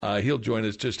He'll join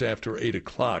us just after 8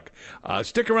 o'clock.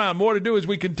 Stick around. More to do as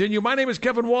we continue. My name is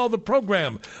Kevin Wall, the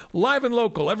program. Live and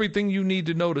local. Everything you need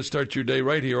to know to start your day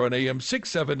right here on AM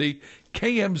 670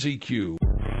 KMZQ.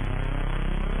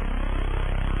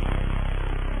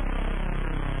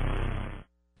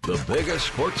 The biggest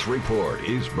sports report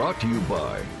is brought to you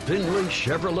by Finley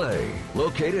Chevrolet,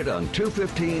 located on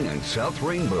 215 and South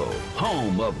Rainbow,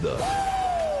 home of the...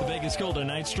 The Vegas Golden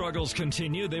Knights struggles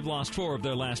continue. They've lost 4 of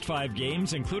their last 5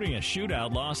 games, including a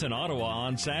shootout loss in Ottawa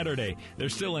on Saturday. They're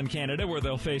still in Canada, where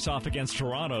they'll face off against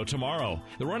Toronto tomorrow.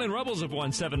 The Runnin' Rebels have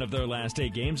won 7 of their last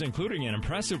 8 games, including an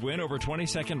impressive win over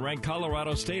 22nd-ranked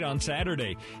Colorado State on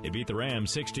Saturday. They beat the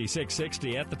Rams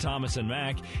 66-60 at the Thomas &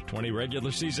 Mack. 20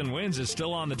 regular season wins is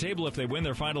still on the table if they win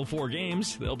their final 4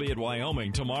 games. They'll be at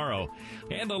Wyoming tomorrow.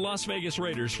 And the Las Vegas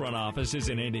Raiders front office is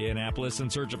in Indianapolis in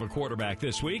search of a quarterback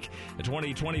this week. The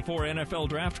 2024 NFL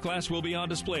draft class will be on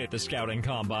display at the Scouting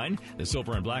Combine. The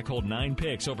Silver and Black hold 9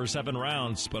 picks over 7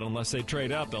 rounds, but unless they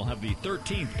trade up, they'll have the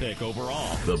 13th pick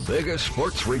overall. The biggest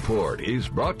sports report is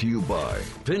brought to you by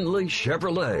Finley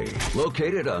Chevrolet,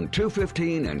 located on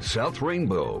 215 and South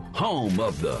Rainbow, home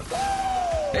of the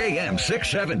AM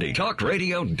 670 Talk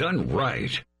Radio done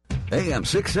right. AM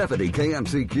 670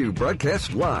 KMZQ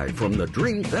broadcasts live from the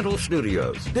Dream Dental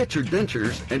Studios. Ditch your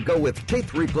dentures and go with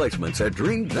teeth replacements at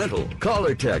Dream Dental. Call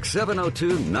or text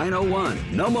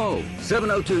 702-901. No mo.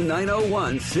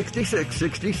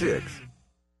 702-901-6666.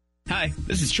 Hi,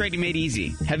 this is Trading Made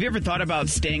Easy. Have you ever thought about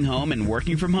staying home and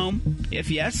working from home? If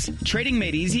yes, Trading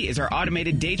Made Easy is our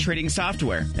automated day trading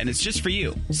software, and it's just for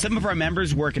you. Some of our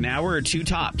members work an hour or 2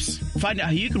 tops. Find out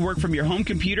how you can work from your home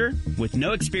computer with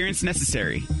no experience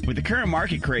necessary. With the current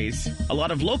market craze, a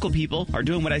lot of local people are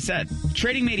doing what I said.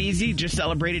 Trading Made Easy just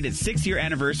celebrated its 6th-year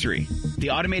anniversary.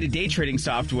 The automated day trading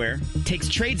software takes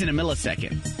trades in a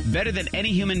millisecond, better than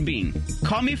any human being.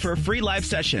 Call me for a free live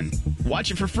session.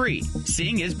 Watch it for free.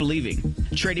 Seeing is believing.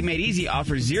 Trading Made Easy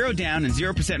offers 0 down and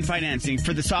 0% financing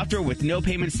for the software with no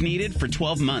payments needed for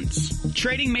 12 months.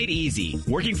 Trading Made Easy.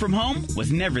 Working from home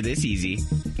was never this easy.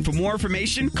 For more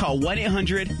information, call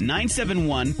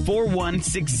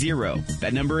 1-800-971-4160.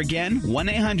 That number again,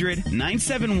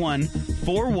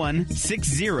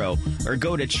 1-800-971-4160, or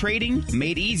go to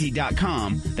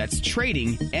tradingmadeeasy.com. That's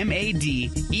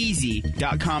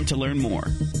tradingmadeeasy.com to learn more.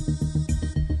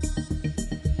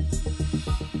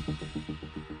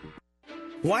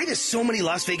 Why do so many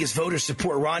Las Vegas voters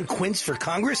support Ron Quince for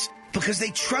Congress? Because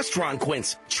they trust Ron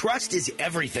Quince. Trust is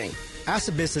everything. As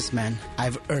a businessman,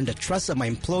 I've earned the trust of my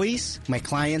employees, my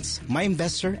clients, my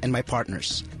investor, and my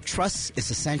partners. Trust is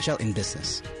essential in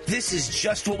business. This is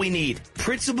just what we need.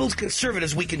 Principled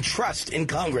conservatives we can trust in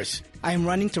Congress. I am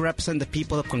running to represent the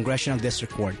people of Congressional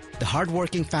District Ward, the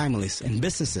hardworking families and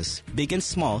businesses, big and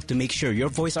small, to make sure your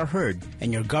voice are heard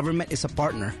and your government is a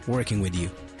partner working with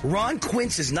you. Ron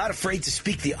Quince is not afraid to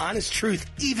speak the honest truth,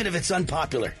 even if it's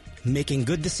unpopular. Making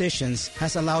good decisions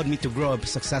has allowed me to grow a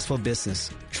successful business.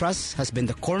 Trust has been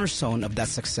the cornerstone of that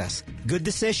success. Good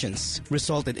decisions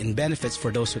resulted in benefits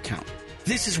for those who count.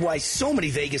 This is why so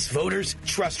many Vegas voters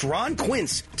trust Ron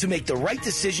Quince to make the right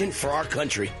decision for our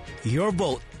country. Your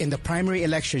vote in the primary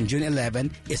election June 11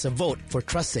 is a vote for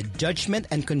trusted judgment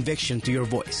and conviction to your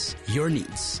voice, your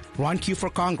needs. Ron Q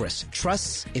for Congress.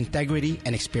 Trust, integrity,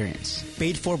 and experience.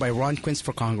 Paid for by Ron Quince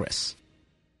for Congress.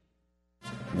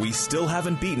 We still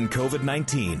haven't beaten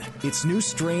COVID-19. Its new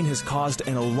strain has caused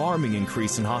an alarming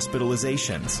increase in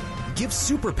hospitalizations. Give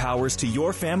superpowers to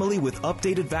your family with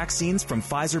updated vaccines from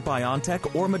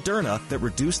Pfizer-BioNTech or Moderna that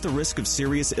reduce the risk of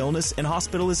serious illness and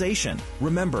hospitalization.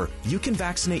 Remember, you can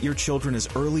vaccinate your children as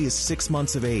early as 6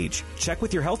 months of age. Check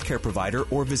with your healthcare provider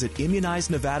or visit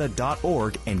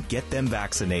immunizenevada.org and get them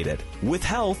vaccinated. With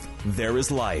health, there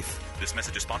is life. This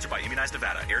message is sponsored by Immunize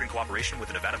Nevada, aired in cooperation with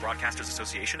the Nevada Broadcasters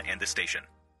Association and this station.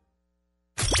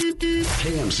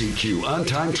 KMZQ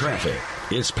On-Time Traffic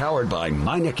is powered by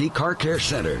Meineke Car Care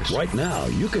Centers. Right now,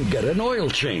 you can get an oil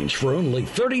change for only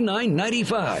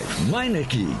 $39.95.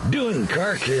 Meineke, doing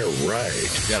car care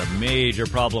right. Got a major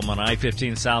problem on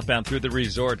I-15 southbound through the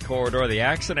resort corridor. The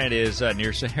accident is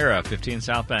near Sahara, 15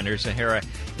 southbound near Sahara.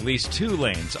 At least 2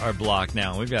 lanes are blocked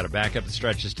now. We've got to back up the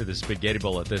stretches to the Spaghetti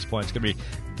Bowl at this point. It's going to be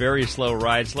very slow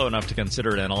ride, slow enough to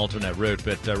consider it an alternate route,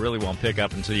 but really won't pick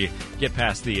up until you get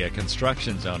past the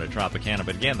construction zone at Tropicana.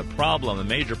 But again, the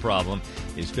major problem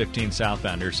is 15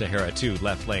 southbound near Sahara, 2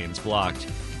 left lanes blocked.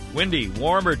 Windy,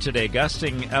 warmer today,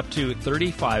 gusting up to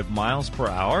 35 miles per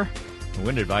hour. The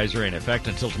wind advisory in effect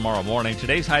until tomorrow morning.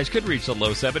 Today's highs could reach the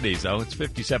low 70s, though. It's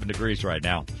 57 degrees right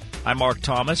now. I'm Mark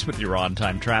Thomas with your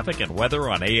on-time traffic and weather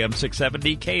on AM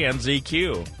 670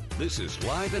 KMZQ. This is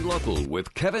Live and Local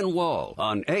with Kevin Wall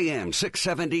on AM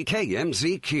 670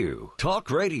 KMZQ.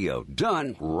 Talk radio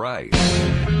done right. Dream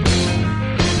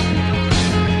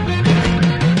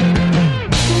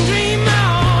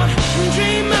on,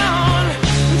 dream on,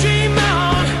 dream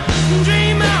on,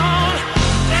 dream on.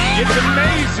 It's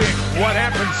amazing what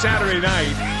happened Saturday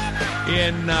night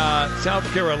in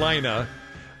South Carolina.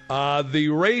 The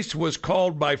race was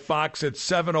called by Fox at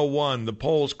 7:01. The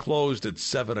polls closed at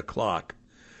 7 o'clock.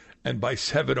 And by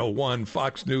 7:01,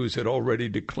 Fox News had already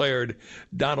declared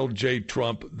Donald J.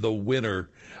 Trump the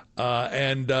winner.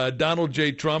 And Donald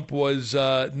J. Trump was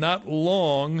not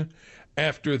long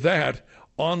after that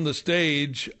on the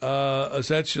stage,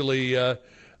 essentially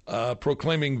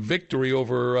proclaiming victory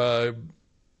over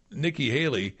Nikki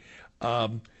Haley.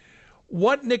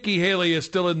 What Nikki Haley is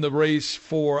still in the race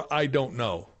for, I don't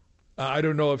know. I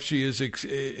don't know if she is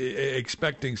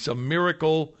expecting some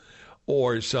miracle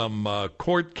or some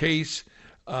court case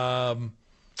to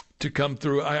come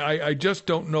through. I just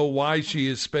don't know why she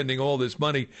is spending all this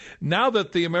money. Now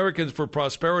that the Americans for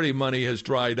Prosperity money has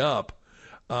dried up,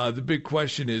 the big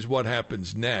question is what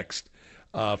happens next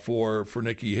for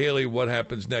Nikki Haley? What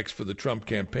happens next for the Trump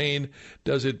campaign?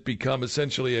 Does it become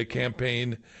essentially a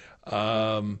campaign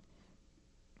that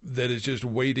is just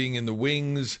waiting in the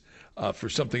wings for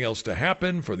something else to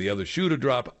happen, for the other shoe to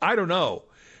drop? I don't know.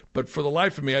 But for the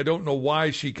life of me, I don't know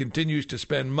why she continues to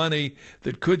spend money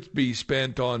that could be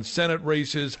spent on Senate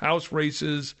races, House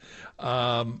races,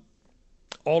 all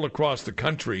across the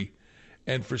country.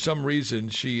 And for some reason,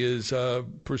 she is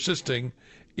persisting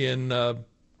in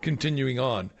continuing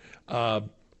on.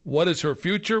 What is her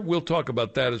future? We'll talk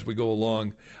about that as we go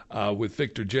along with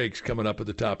Victor Jakes coming up at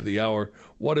the top of the hour.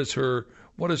 What does her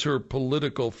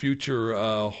political future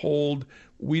hold?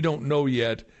 We don't know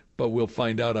yet, but we'll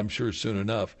find out, I'm sure, soon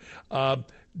enough.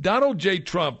 Donald J.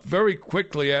 Trump, very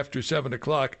quickly after 7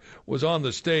 o'clock, was on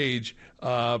the stage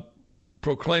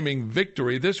proclaiming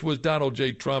victory. This was Donald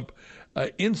J. Trump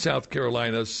in South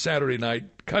Carolina Saturday night.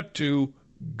 Cut to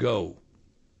go.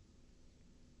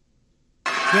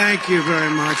 Thank you very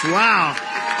much. Wow.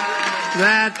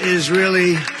 That is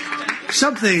really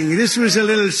something. This was a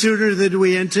little sooner than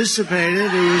we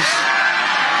anticipated. It was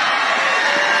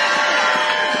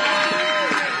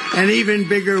an even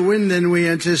bigger win than we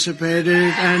anticipated.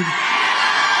 And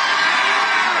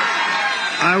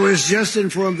I was just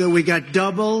informed that we got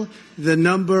double the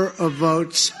number of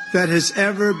votes that has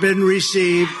ever been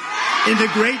received in the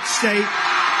great state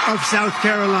of South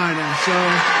Carolina. So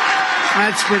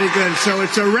that's pretty good. So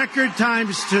it's a record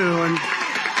times two. And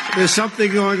there's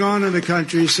something going on in the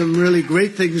country. Some really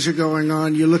great things are going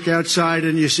on. You look outside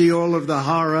and you see all of the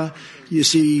horror. You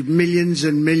see millions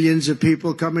and millions of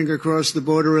people coming across the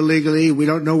border illegally. We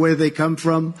don't know where they come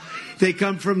from. They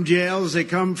come from jails. They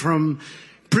come from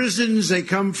prisons. They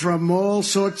come from all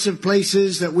sorts of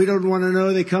places that we don't want to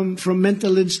know. They come from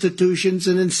mental institutions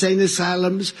and insane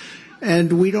asylums.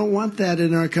 And we don't want that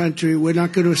in our country. We're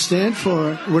not going to stand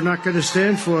for it. We're not going to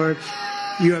stand for it.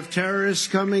 You have terrorists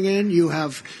coming in. You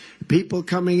have people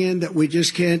coming in that we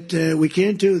just can't. We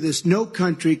can't do this. No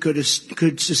country could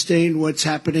sustain what's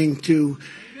happening to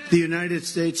the United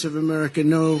States of America.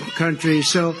 No country.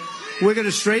 So we're going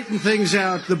to straighten things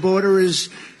out. The border is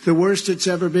the worst it's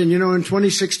ever been. You know, in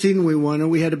 2016 we won,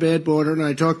 and we had a bad border, and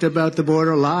I talked about the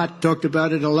border a lot. Talked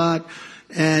about it a lot.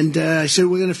 And I said,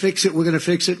 we're going to fix it. We're going to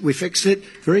fix it. We fixed it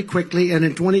very quickly. And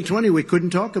in 2020, we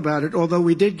couldn't talk about it, although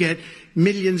we did get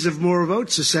millions of more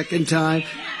votes a second time.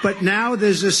 But now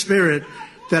there's a spirit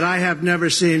that I have never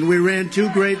seen. We ran two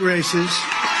great races,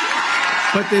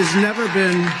 but there's never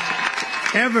been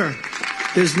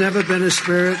a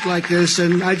spirit like this.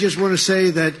 And I just want to say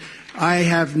that I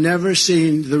have never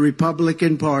seen the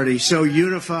Republican Party so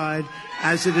unified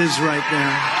as it is right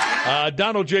now.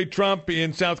 Donald J. Trump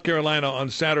in South Carolina on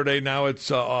Saturday. Now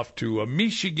it's off to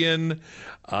Michigan,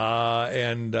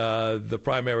 and the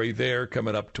primary there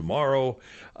coming up tomorrow.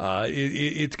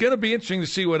 It's going to be interesting to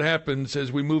see what happens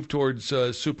as we move towards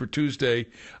Super Tuesday.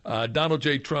 Donald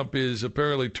J. Trump is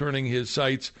apparently turning his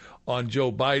sights on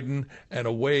Joe Biden and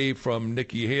away from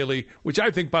Nikki Haley, which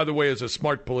I think, by the way, is a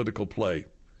smart political play.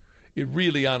 It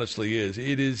really honestly is.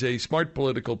 It is a smart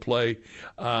political play.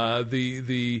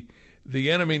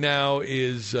 The enemy now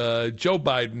is Joe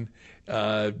Biden.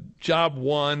 Job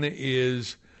one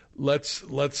is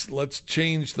let's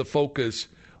change the focus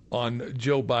on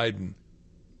Joe Biden,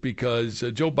 because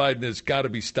Joe Biden has got to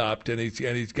be stopped, and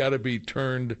he's got to be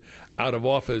turned out of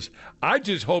office. I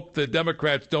just hope the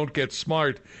Democrats don't get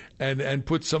smart and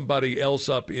put somebody else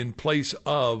up in place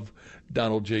of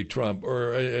Donald J. Trump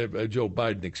or Joe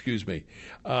Biden. Excuse me.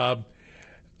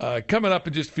 Coming up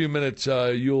in just a few minutes,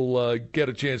 you'll get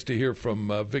a chance to hear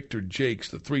from Victor Jakes,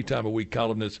 the 3-time-a-week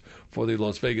columnist for the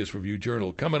Las Vegas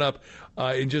Review-Journal. Coming up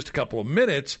in just a couple of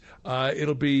minutes,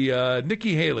 it'll be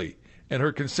Nikki Haley and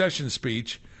her concession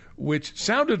speech, which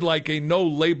sounded like a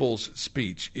no-labels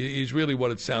speech, is really what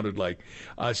it sounded like.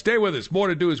 Stay with us. More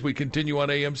to do as we continue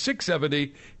on AM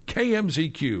 670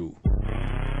 KMZQ.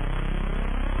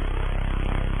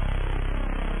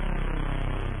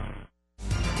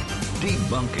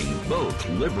 Debunking both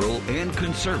liberal and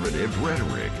conservative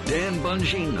rhetoric. Dan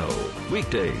Bongino.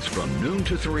 Weekdays from noon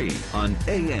to 3 on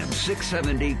AM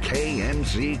 670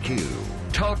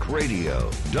 KMZQ. Talk radio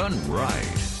done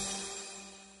right.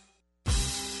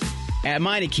 At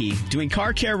Meineke, doing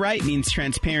car care right means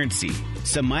transparency.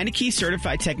 So Meineke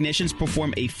certified technicians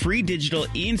perform a free digital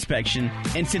e-inspection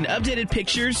and send updated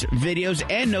pictures, videos,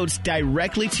 and notes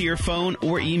directly to your phone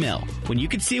or email. When you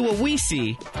can see what we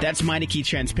see, that's Meineke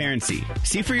transparency.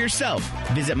 See for yourself.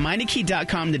 Visit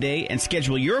Meineke.com today and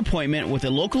schedule your appointment with a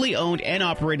locally owned and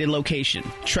operated location.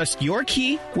 Trust your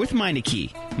key with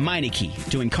Meineke.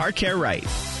 Meineke, doing car care right.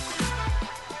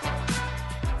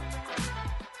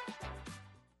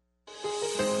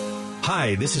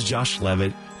 Hi, this is Josh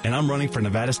Levitt, and I'm running for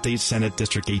Nevada State Senate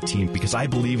District 18 because I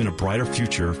believe in a brighter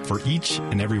future for each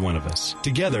and every one of us.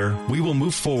 Together, we will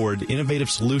move forward innovative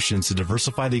solutions to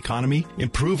diversify the economy,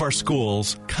 improve our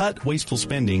schools, cut wasteful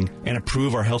spending, and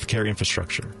improve our healthcare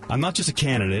infrastructure. I'm not just a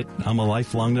candidate, I'm a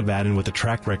lifelong Nevadan with a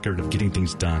track record of getting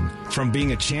things done. From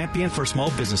being a champion for small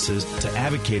businesses to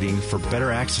advocating for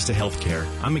better access to healthcare,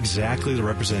 I'm exactly the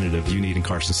representative you need in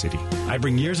Carson City. I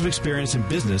bring years of experience in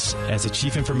business as a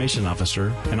chief information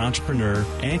officer, an entrepreneur,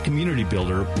 and community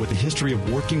builder with a history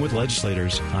of working with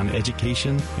legislators on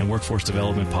education and workforce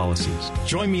development policies.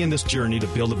 Join me in this journey to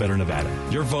build a better Nevada.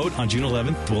 Your vote on June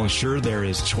 11th will ensure there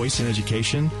is choice in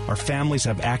education, our families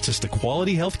have access to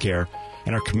quality health care,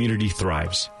 and our community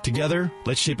thrives. Together,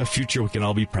 let's shape a future we can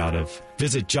all be proud of.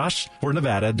 Visit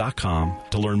joshfornevada.com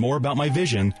to learn more about my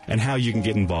vision and how you can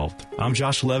get involved. I'm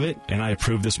Josh Levitt, and I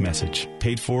approve this message.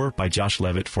 Paid for by Josh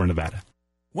Levitt for Nevada.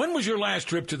 When was your last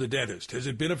trip to the dentist? Has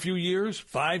it been a few years,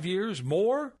 5 years,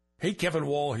 more? Hey, Kevin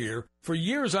Wall here. For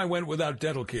years I went without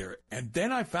dental care, and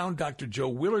then I found Dr.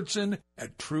 Joe Willardson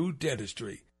at True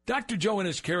Dentistry. Dr. Joe and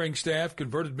his caring staff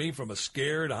converted me from a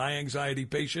scared, high-anxiety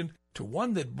patient to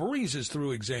one that breezes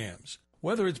through exams.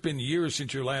 Whether it's been years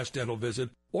since your last dental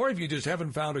visit, or if you just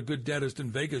haven't found a good dentist in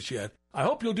Vegas yet, I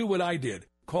hope you'll do what I did.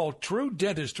 Call True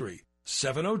Dentistry,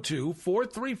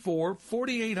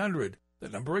 702-434-4800. The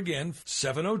number again,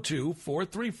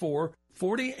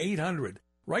 702-434-4800.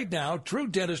 Right now, True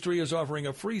Dentistry is offering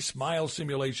a free smile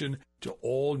simulation to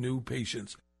all new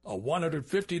patients. A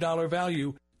 $150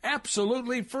 value,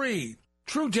 absolutely free.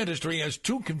 True Dentistry has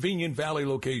 2 convenient Valley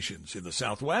locations in the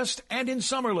Southwest and in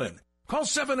Summerlin. Call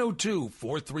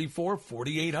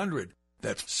 702-434-4800.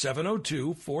 That's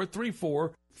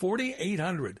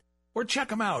 702-434-4800. Or check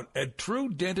them out at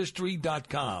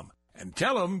TrueDentistry.com and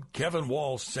tell them Kevin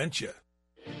Wall sent you.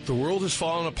 The world has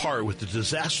fallen apart with the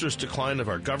disastrous decline of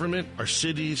our government, our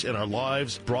cities, and our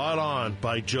lives brought on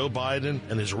by Joe Biden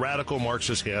and his radical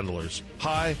Marxist handlers.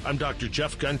 Hi, I'm Dr.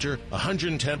 Jeff Gunter,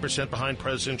 110% behind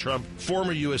President Trump,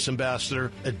 former U.S.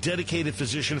 ambassador, a dedicated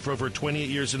physician for over 28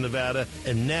 years in Nevada,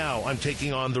 and now I'm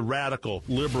taking on the radical,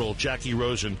 liberal Jackie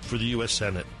Rosen for the U.S.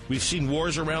 Senate. We've seen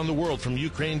wars around the world, from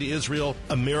Ukraine to Israel.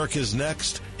 America's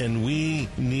next, and we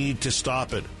need to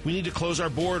stop it. We need to close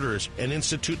our borders and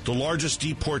institute the largest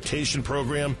deportation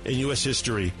program in U.S.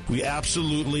 history. We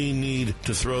absolutely need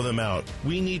to throw them out.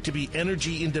 We need to be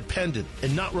energy independent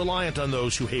and not reliant on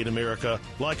those who hate America.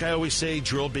 Like I always say,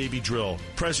 drill, baby, drill.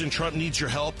 President Trump needs your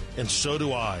help, and so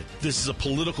do I. This is a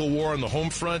political war on the home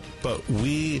front, but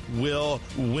we will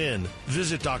win.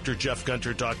 Visit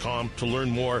drjeffgunter.com to learn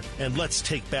more, and let's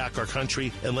take back our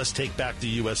country, and let's take back the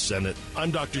U.S. Senate.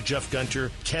 I'm Dr. Jeff Gunter,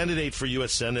 candidate for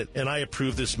U.S. Senate, and I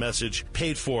approve this message,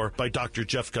 paid for by Dr.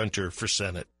 Jeff Gunter for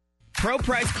Senate. Pro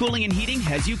Price Cooling and Heating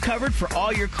has you covered for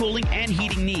all your cooling and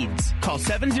heating needs. Call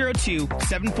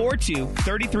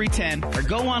 702-742-3310 or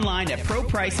go online at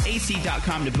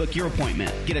ProPriceAC.com to book your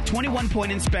appointment. Get a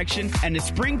 21-point inspection and a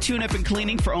spring tune-up and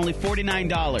cleaning for only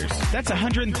 $49. That's a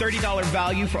 $130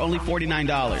 value for only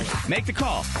 $49. Make the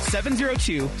call,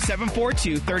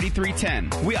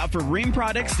 702-742-3310. We offer Rheem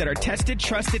products that are tested,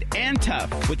 trusted, and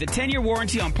tough with a 10-year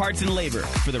warranty on parts and labor.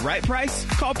 For the right price,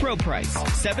 call Pro Price,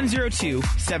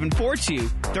 702-742-3310.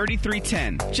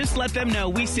 842-3310. Just let them know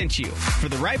we sent you. For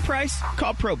the right price,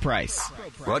 call ProPrice.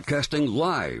 Broadcasting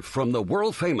live from the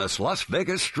world-famous Las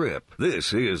Vegas Strip,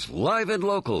 this is Live and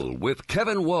Local with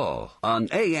Kevin Wall on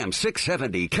AM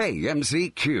 670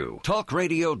 KMZQ. Talk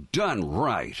radio done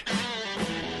right.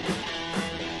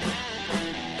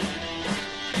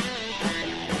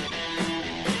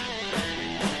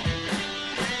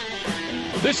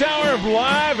 This hour of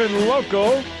Live and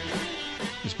Local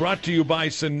is brought to you by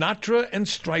Sinatra and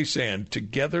Streisand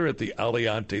together at the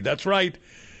Aliante. That's right.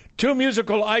 Two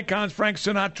musical icons, Frank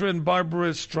Sinatra and Barbara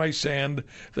Streisand.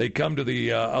 They come to the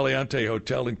Aliante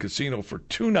Hotel and Casino for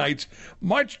 2 nights,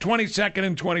 March 22nd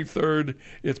and 23rd.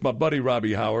 It's my buddy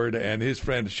Robbie Howard and his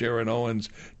friend Sharon Owens,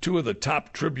 two of the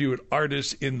top tribute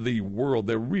artists in the world.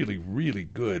 They're really, really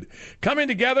good. Coming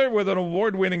together with an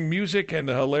award-winning music and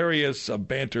hilarious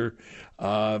banter.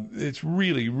 It's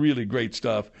really, really great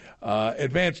stuff.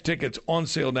 Advance tickets on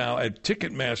sale now at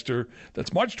Ticketmaster.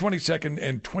 That's March 22nd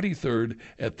and 23rd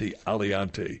at the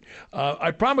Aliante. I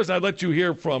promised I'd let you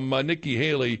hear from Nikki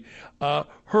Haley.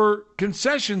 Her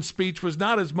concession speech was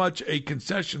not as much a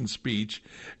concession speech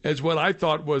as what I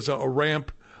thought was a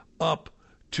ramp up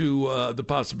to the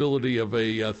possibility of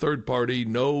a third party,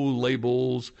 no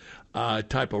labels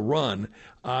type of run.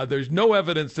 There's no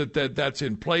evidence that's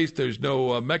in place. There's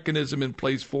no mechanism in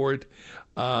place for it.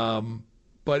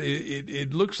 But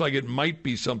it looks like it might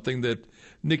be something that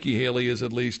Nikki Haley is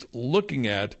at least looking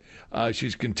at.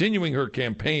 She's continuing her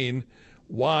campaign.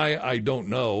 Why, I don't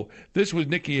know. This was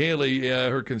Nikki Haley,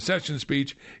 her concession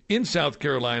speech in South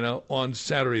Carolina on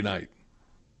Saturday night.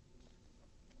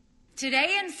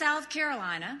 Today in South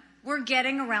Carolina, we're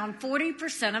getting around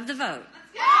 40% of the vote.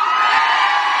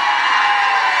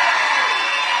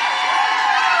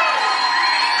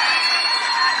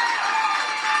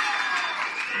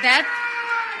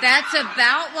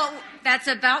 That's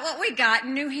about what we got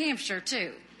in New Hampshire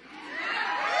too.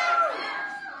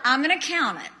 I'm going to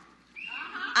count it.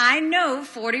 I know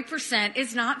 40%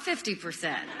 is not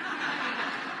 50%.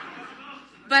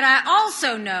 But I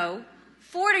also know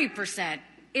 40%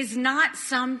 is not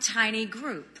some tiny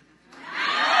group.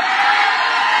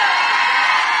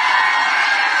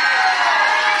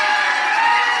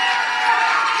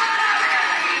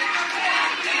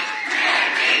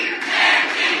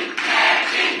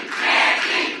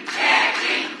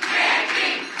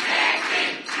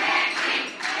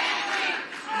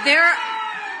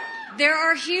 There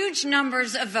are huge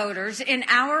numbers of voters in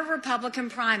our Republican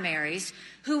primaries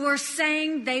who are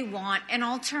saying they want an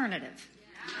alternative.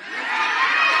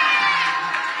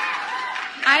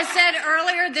 I said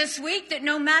earlier this week that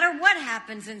no matter what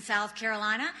happens in South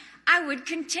Carolina, I would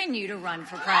continue to run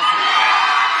for president.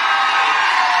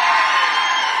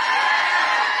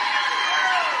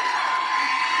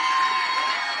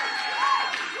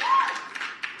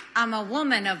 I'm a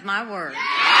woman of my word.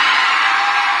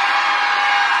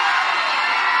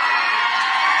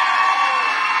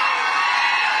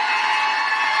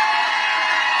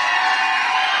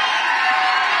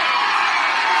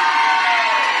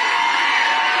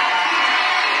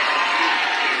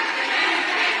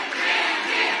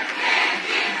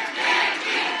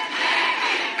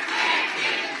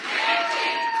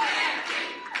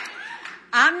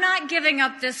 Giving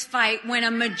up this fight when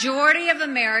a majority of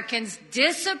Americans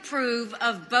disapprove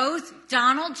of both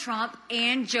Donald Trump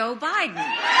and Joe Biden.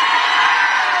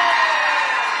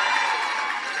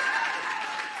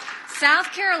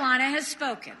 South Carolina has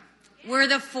spoken. We're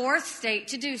the 4th state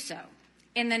to do so.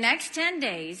 In the next 10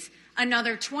 days,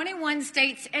 another 21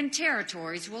 states and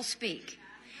territories will speak.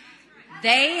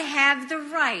 They have the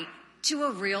right to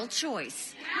a real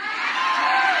choice.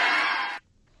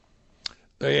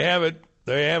 There you have it.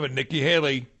 There you have it, Nikki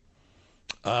Haley,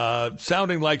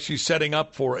 sounding like she's setting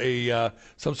up for a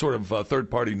some sort of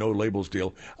third-party no-labels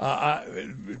deal.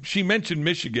 She mentioned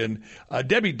Michigan.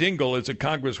 Debbie Dingell is a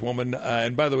congresswoman,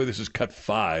 and by the way, this is cut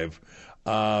 5.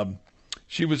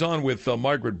 She was on with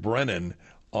Margaret Brennan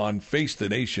on Face the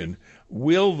Nation.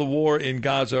 Will the war in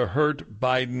Gaza hurt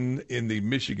Biden in the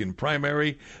Michigan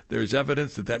primary? There's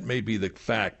evidence that may be the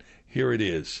fact. Here it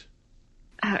is.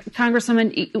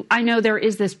 Congresswoman, I know there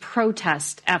is this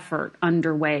protest effort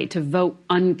underway to vote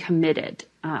uncommitted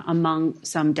among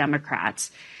some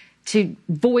Democrats to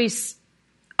voice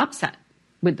upset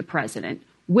with the president.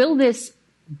 Will this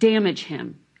damage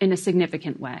him in a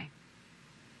significant way?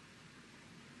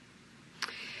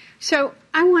 So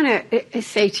I want to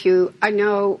say to you, I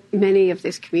know many of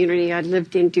this community. I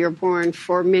lived in Dearborn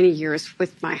for many years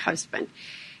with my husband.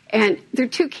 And there are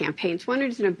 2 campaigns. One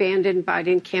is an abandoned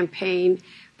Biden campaign,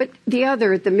 but the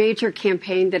other, the major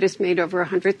campaign that has made over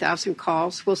 100,000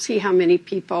 calls. We'll see how many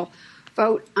people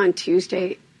vote on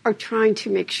Tuesday are trying to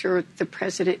make sure the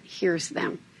president hears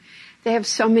them. They have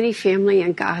so many family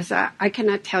in Gaza. I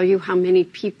cannot tell you how many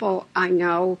people I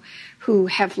know who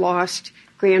have lost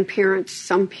grandparents,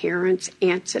 some parents,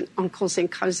 aunts and uncles and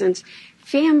cousins,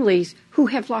 families who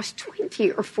have lost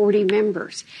 20 or 40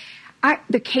 members.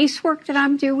 The casework that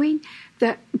I'm doing,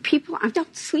 the people, I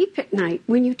don't sleep at night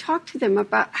when you talk to them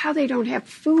about how they don't have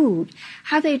food,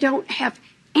 how they don't have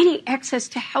any access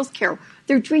to health care.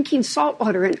 They're drinking salt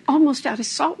water and almost out of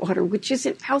salt water, which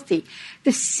isn't healthy.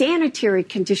 The sanitary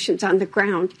conditions on the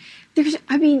ground.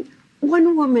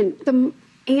 One woman, the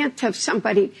aunt of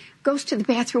somebody, goes to the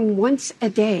bathroom once a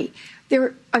day.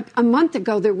 A month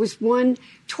ago, there was one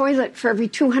toilet for every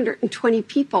 220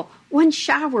 people, one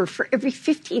shower for every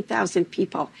 15,000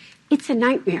 people. It's a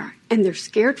nightmare, and they're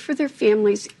scared for their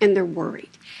families, and they're worried.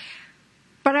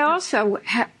 But I also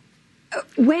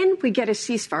when we get a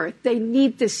ceasefire, they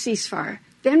need this ceasefire.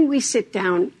 Then we sit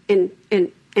down and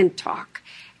talk.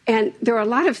 And there are a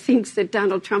lot of things that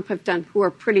Donald Trump have done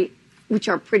which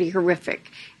are pretty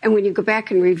horrific. And when you go back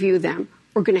and review them,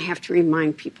 we're going to have to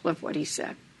remind people of what he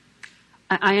said.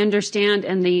 I understand,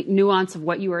 and the nuance of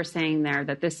what you are saying there,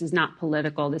 that this is not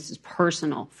political, this is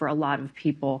personal for a lot of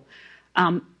people.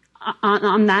 On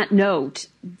that note,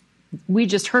 we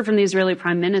just heard from the Israeli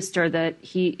prime minister that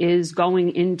he is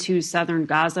going into southern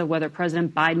Gaza, whether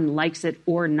President Biden likes it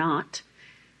or not.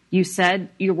 You said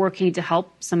you're working to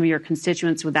help some of your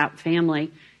constituents without family.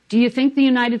 Do you think the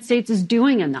United States is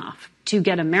doing enough to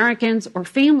get Americans or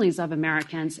families of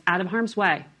Americans out of harm's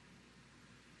way?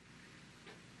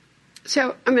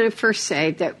 So I'm going to first say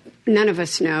that none of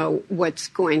us know what's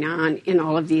going on in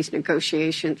all of these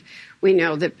negotiations. We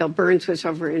know that Bill Burns was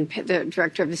over the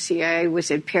director of the CIA was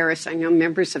in Paris. I know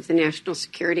members of the National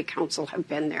Security Council have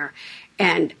been there.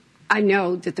 And I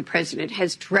know that the president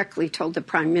has directly told the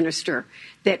prime minister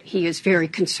that he is very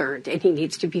concerned and he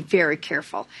needs to be very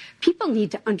careful. People need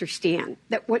to understand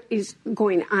that what is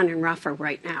going on in Rafah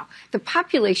right now, the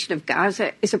population of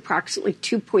Gaza is approximately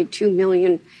 2.2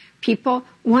 million people.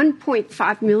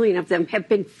 1.5 million of them have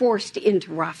been forced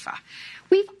into Rafah.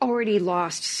 We've already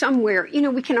lost somewhere.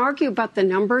 We can argue about the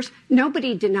numbers.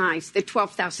 Nobody denies that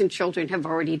 12,000 children have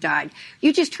already died.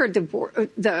 You just heard during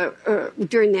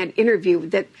that interview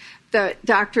that the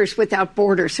Doctors Without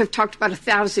Borders have talked about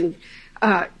 1,000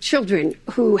 children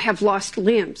who have lost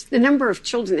limbs, the number of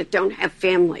children that don't have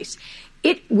families.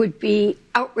 It would be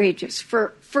outrageous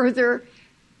for further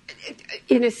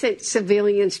innocent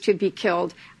civilians to be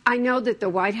killed. I know that the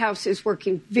White House is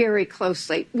working very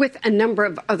closely with a number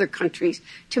of other countries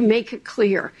to make it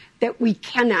clear that we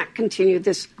cannot continue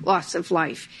this loss of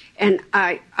life. And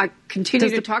I continue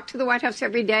to talk to the White House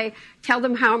every day, tell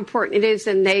them how important it is,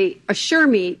 and they assure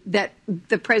me that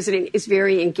the president is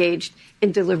very engaged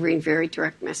in delivering very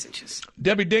direct messages.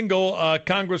 Debbie Dingell,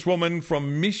 Congresswoman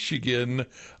from Michigan,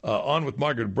 on with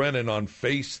Margaret Brennan on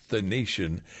Face the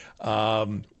Nation.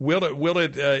 Will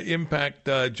it impact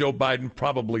Joe Biden?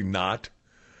 Probably not.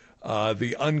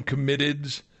 The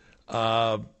uncommitteds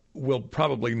will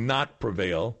probably not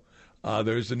prevail.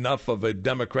 There's enough of a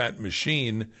Democrat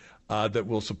machine that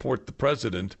will support the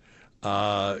president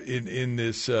in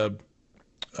this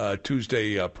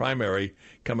Tuesday primary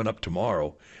coming up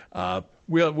tomorrow.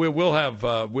 We'll have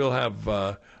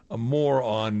more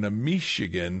on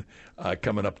Michigan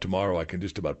coming up tomorrow. I can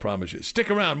just about promise you.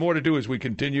 Stick around. More to do as we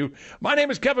continue. My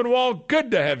name is Kevin Wall. Good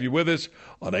to have you with us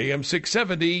on AM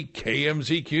 670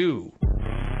 KMZQ.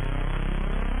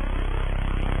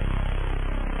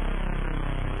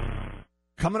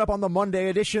 Coming up on the Monday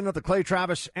edition of the Clay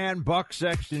Travis and Buck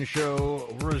Sexton Show,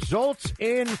 results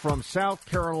in from South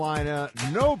Carolina.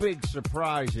 No big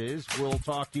surprises. We'll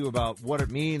talk to you about what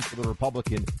it means for the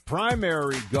Republican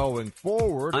primary going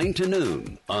forward. 9 to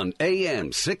noon on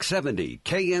AM 670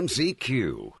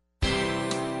 KMZQ.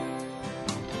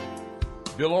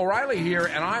 Bill O'Reilly here,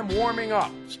 and I'm warming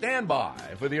up. Stand by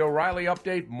for the O'Reilly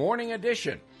Update Morning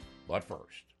Edition. But first,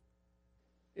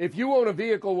 if you own a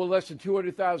vehicle with less than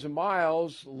 200,000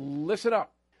 miles, listen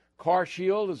up. Car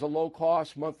Shield is a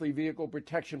low-cost monthly vehicle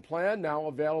protection plan now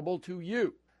available to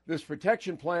you. This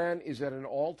protection plan is at an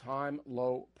all-time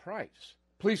low price.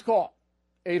 Please call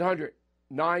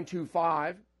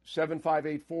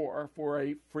 800-925-7584 for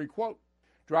a free quote.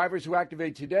 Drivers who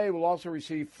activate today will also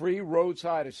receive free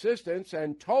roadside assistance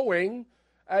and towing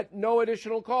at no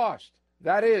additional cost.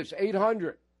 That is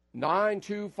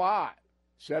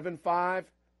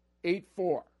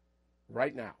 800-925-7584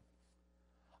 right now.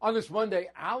 On this Monday,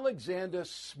 Alexander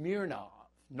Smirnov.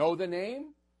 Know the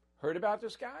name? Heard about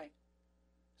this guy?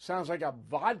 Sounds like a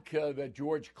vodka that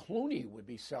George Clooney would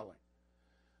be selling.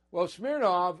 Well,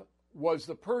 Smirnov was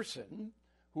the person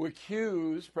who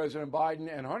accused President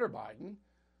Biden and Hunter Biden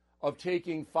of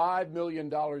taking $5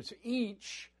 million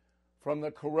each from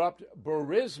the corrupt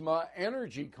Burisma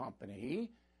energy company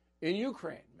in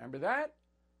Ukraine. Remember that?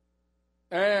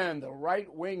 And the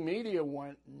right-wing media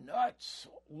went nuts.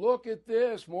 Look at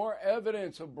this, more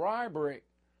evidence of bribery.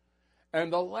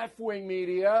 And the left-wing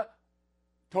media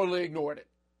totally ignored it.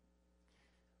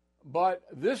 But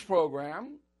this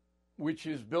program, which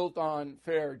is built on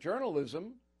fair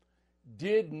journalism,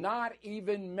 did not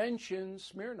even mention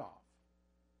Smirnov.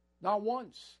 Not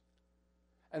once.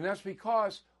 And that's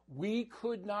because we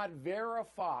could not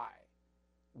verify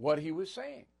what he was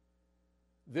saying.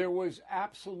 There was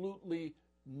absolutely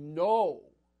no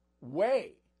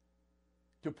way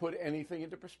to put anything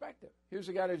into perspective. Here's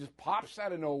a guy that just pops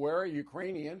out of nowhere, a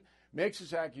Ukrainian, makes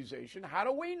this accusation. How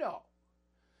do we know?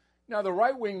 Now, the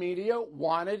right-wing media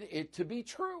wanted it to be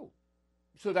true,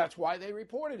 so that's why they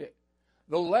reported it.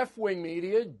 The left-wing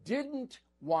media didn't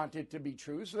want it to be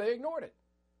true, so they ignored it.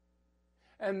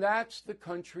 And that's the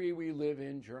country we live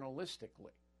in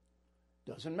journalistically.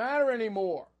 Doesn't matter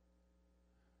anymore.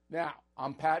 Now,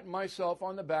 I'm patting myself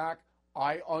on the back.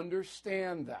 I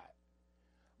understand that.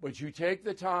 But you take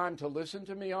the time to listen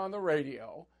to me on the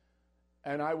radio,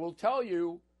 and I will tell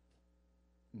you,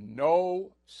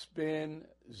 no spin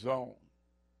zone.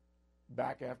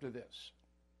 Back after this.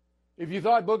 If you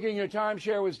thought booking your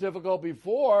timeshare was difficult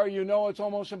before, you know it's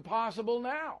almost impossible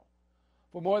now.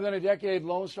 For more than a decade,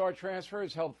 Lone Star Transfer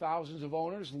has helped thousands of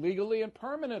owners legally and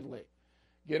permanently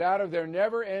get out of their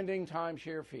never-ending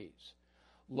timeshare fees.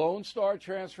 Lone Star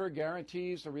Transfer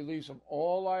guarantees the release of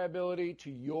all liability to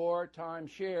your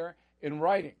timeshare in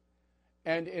writing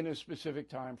and in a specific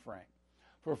time frame.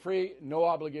 For free,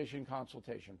 no-obligation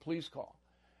consultation, please call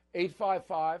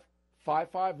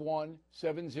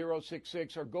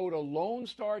 855-551-7066 or go to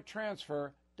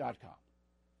LoneStarTransfer.com.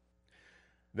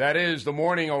 That is the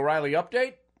Morning O'Reilly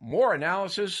Update. More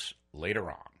analysis later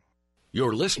on.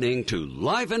 You're listening to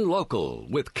Live and Local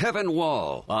with Kevin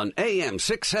Wall on AM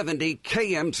 670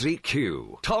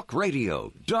 KMZQ. Talk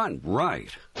radio done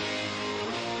right.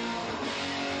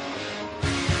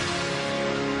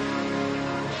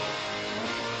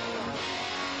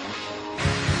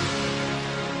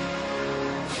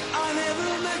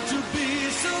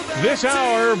 This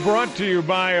hour brought to you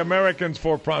by Americans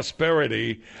for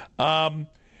Prosperity.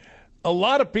 A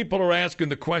lot of people are asking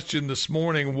the question this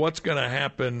morning, what's going to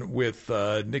happen with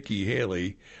Nikki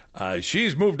Haley?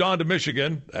 She's moved on to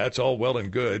Michigan. That's all well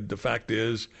and good. The fact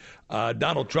is,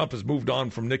 Donald Trump has moved on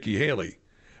from Nikki Haley.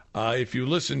 If you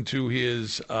listen to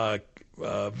his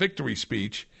victory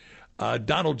speech,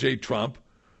 Donald J. Trump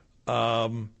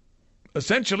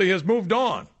essentially has moved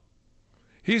on.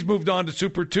 He's moved on to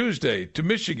Super Tuesday, to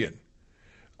Michigan.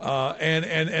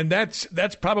 And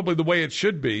that's probably the way it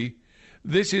should be.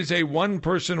 This is a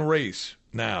one-person race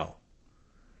now,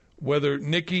 whether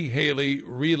Nikki Haley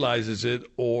realizes it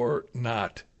or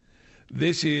not.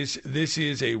 This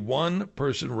is a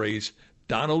one-person race.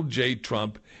 Donald J.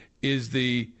 Trump is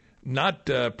the not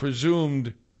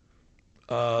presumed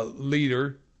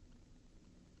leader.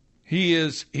 He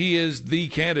is the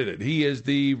candidate. He is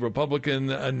the Republican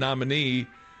nominee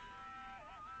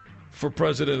for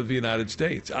President of the United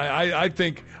States. I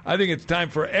think it's time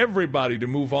for everybody to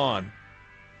move on,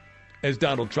 as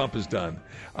Donald Trump has done.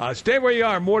 Stay where you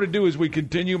are. More to do as we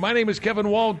continue. My name is Kevin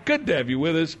Wall. Good to have you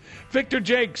with us. Victor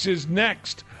Jakes is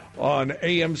next on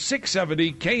AM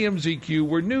 670 KMZQ,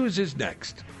 where news is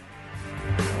next.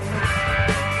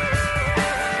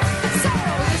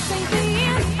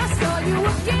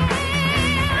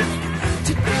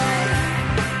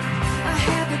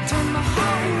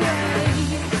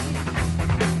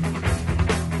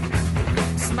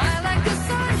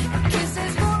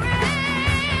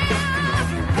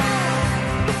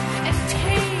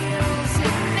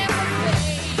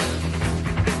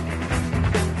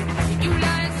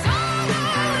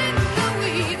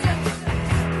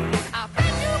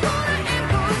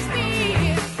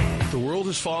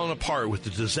 Has fallen apart with the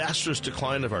disastrous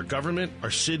decline of our government,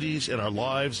 our cities, and our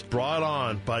lives brought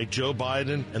on by Joe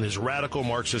Biden and his radical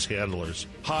Marxist handlers.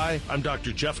 Hi, I'm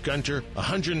Dr. Jeff Gunter,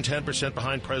 110%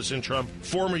 behind President Trump,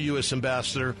 former U.S.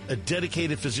 ambassador, a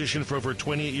dedicated physician for over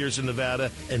 28 years in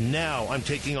Nevada, and now I'm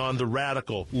taking on the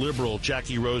radical, liberal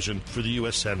Jackie Rosen for the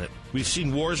U.S. Senate. We've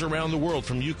seen wars around the world,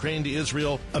 from Ukraine to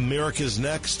Israel. America's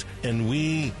next, and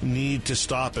we need to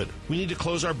stop it. We need to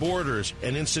close our borders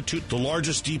and institute the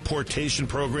largest deportation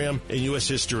program in U.S.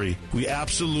 history. We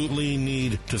absolutely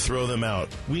need to throw them out.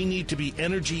 We need to be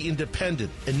energy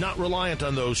independent and not reliant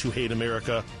on those who hate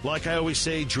America. Like I always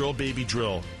say, drill, baby,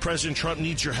 drill. President Trump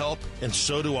needs your help, and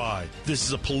so do I. This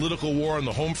is a political war on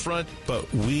the home front, but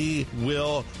we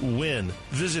will win.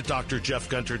 Visit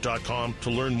drjeffgunter.com to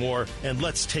learn more, and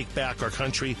let's take back our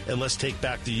country, and let's take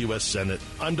back the U.S. Senate.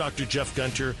 I'm Dr. Jeff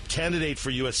Gunter, candidate for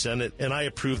U.S. Senate, and I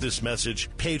approve this message,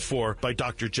 paid for by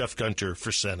Dr. Jeff Gunter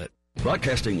for Senate.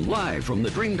 Broadcasting live from the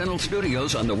Dream Dental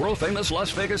Studios on the world-famous Las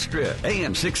Vegas Strip.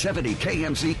 AM 670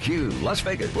 KMZQ, Las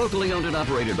Vegas. Locally owned and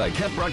operated by Kemp Broadcasting.